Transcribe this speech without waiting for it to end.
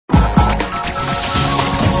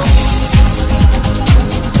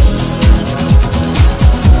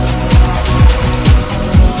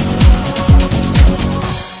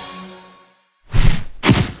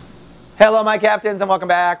Hello my captains and welcome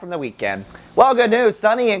back from the weekend. Well, good news,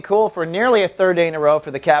 sunny and cool for nearly a third day in a row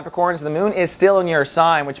for the Capricorns. The moon is still in your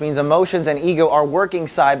sign, which means emotions and ego are working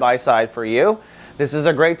side by side for you. This is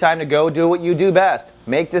a great time to go do what you do best.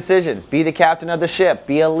 Make decisions, be the captain of the ship,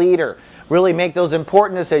 be a leader. Really make those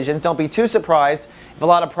important decisions. Don't be too surprised if a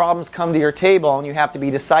lot of problems come to your table and you have to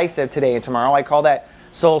be decisive today and tomorrow. I call that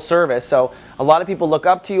soul service. So a lot of people look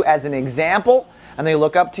up to you as an example, and they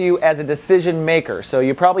look up to you as a decision maker. So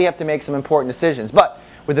you probably have to make some important decisions. But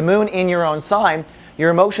with the moon in your own sign, your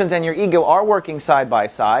emotions and your ego are working side by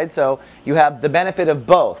side. So you have the benefit of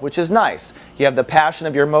both, which is nice. You have the passion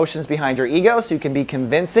of your emotions behind your ego, so you can be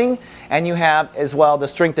convincing. And you have as well the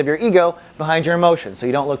strength of your ego behind your emotions. So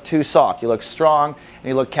you don't look too soft. You look strong and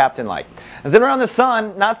you look captain-like. As then around the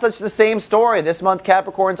sun, not such the same story. This month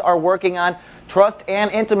Capricorns are working on trust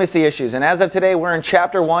and intimacy issues. And as of today, we're in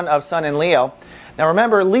chapter 1 of Sun in Leo. Now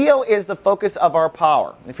remember, Leo is the focus of our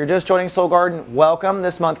power. If you're just joining Soul Garden, welcome.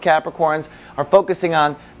 This month Capricorns are focusing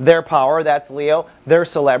on their power, that's Leo. Their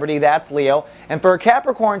celebrity, that's Leo. And for a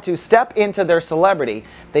Capricorn to step into their celebrity,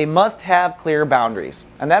 they must have clear boundaries.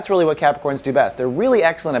 And that's really what Capricorns do best. They're really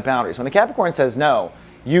excellent at boundaries. When a Capricorn says no,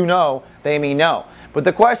 you know, they mean no. But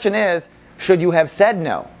the question is, should you have said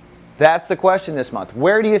no? That's the question this month.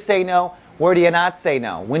 Where do you say no? Where do you not say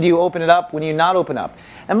no? When do you open it up? When do you not open up?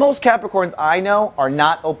 And most Capricorns I know are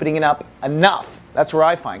not opening it up enough. That's where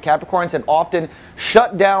I find. Capricorns have often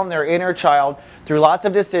shut down their inner child through lots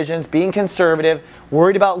of decisions, being conservative,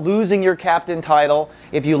 worried about losing your captain title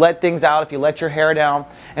if you let things out, if you let your hair down.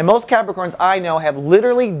 And most Capricorns I know have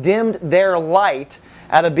literally dimmed their light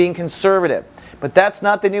out of being conservative. But that's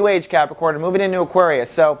not the new age, Capricorn. We're moving into Aquarius.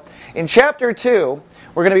 So in chapter 2,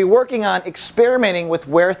 we're going to be working on experimenting with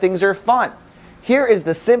where things are fun. Here is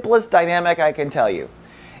the simplest dynamic I can tell you.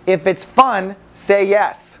 If it's fun, say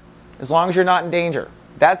yes, as long as you're not in danger.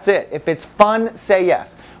 That's it. If it's fun, say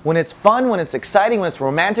yes. When it's fun, when it's exciting, when it's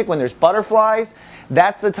romantic, when there's butterflies,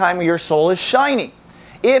 that's the time where your soul is shining.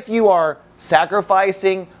 If you are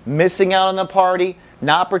sacrificing, missing out on the party,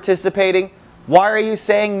 not participating, why are you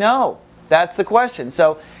saying no? That's the question.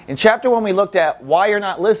 So in chapter 1 we looked at why you're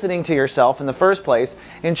not listening to yourself in the first place.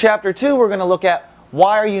 In chapter 2 we're going to look at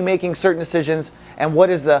why are you making certain decisions and what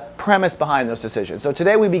is the premise behind those decisions. So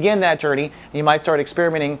today we begin that journey and you might start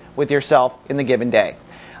experimenting with yourself in the given day.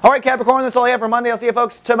 Alright Capricorn, that's all I have for Monday. I'll see you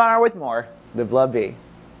folks tomorrow with more. Live, love, be.